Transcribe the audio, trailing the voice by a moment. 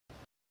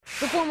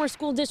The former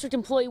school district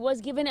employee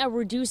was given a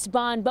reduced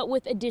bond, but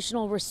with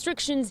additional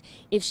restrictions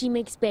if she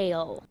makes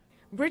bail.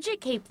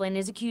 Bridget Capelin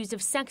is accused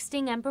of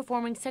sexting and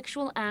performing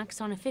sexual acts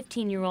on a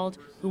 15-year-old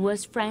who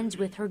was friends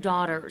with her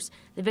daughters.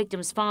 The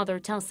victim's father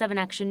tells 7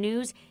 Action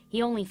News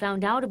he only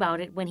found out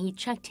about it when he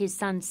checked his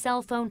son's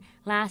cell phone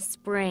last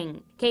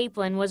spring.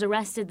 Capelin was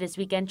arrested this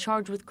weekend,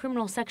 charged with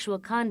criminal sexual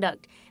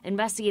conduct.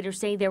 Investigators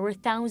say there were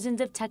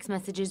thousands of text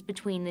messages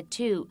between the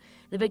two.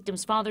 The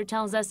victim's father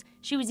tells us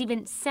she was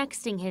even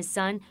sexting his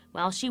son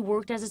while she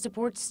worked as a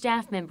support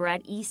staff member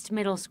at East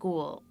Middle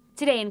School.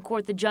 Today in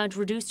court, the judge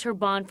reduced her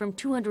bond from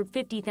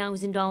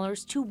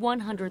 $250,000 to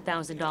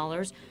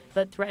 $100,000,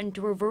 but threatened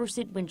to reverse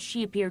it when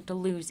she appeared to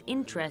lose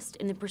interest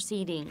in the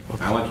proceeding.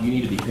 You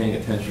need to be paying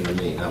attention to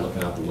me, not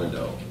looking out the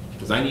window,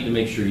 because I need to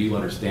make sure you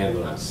understand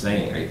what I'm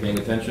saying. Are you paying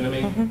attention to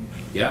me? Mm-hmm.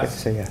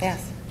 Yes? Yes.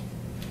 Yes.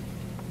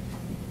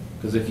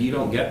 Because if you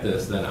don't get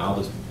this, then I'll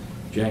just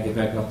jack it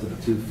back up to the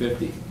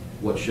 $250.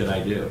 What should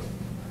I do?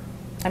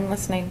 I'm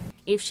listening.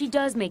 If she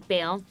does make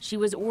bail, she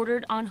was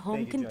ordered on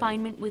home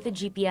confinement with a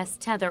GPS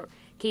tether.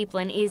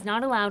 Capelin is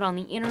not allowed on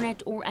the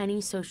internet or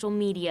any social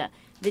media.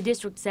 The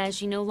district says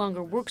she no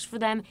longer works for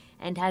them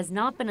and has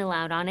not been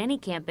allowed on any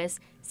campus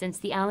since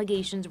the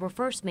allegations were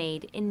first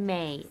made in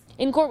May.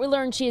 In court, we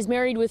learned she is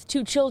married with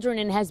 2 children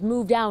and has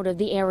moved out of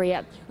the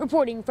area.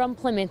 Reporting from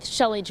Plymouth,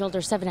 Shelley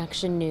Childer, 7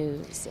 Action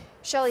News.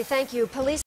 Shelley, thank you. Police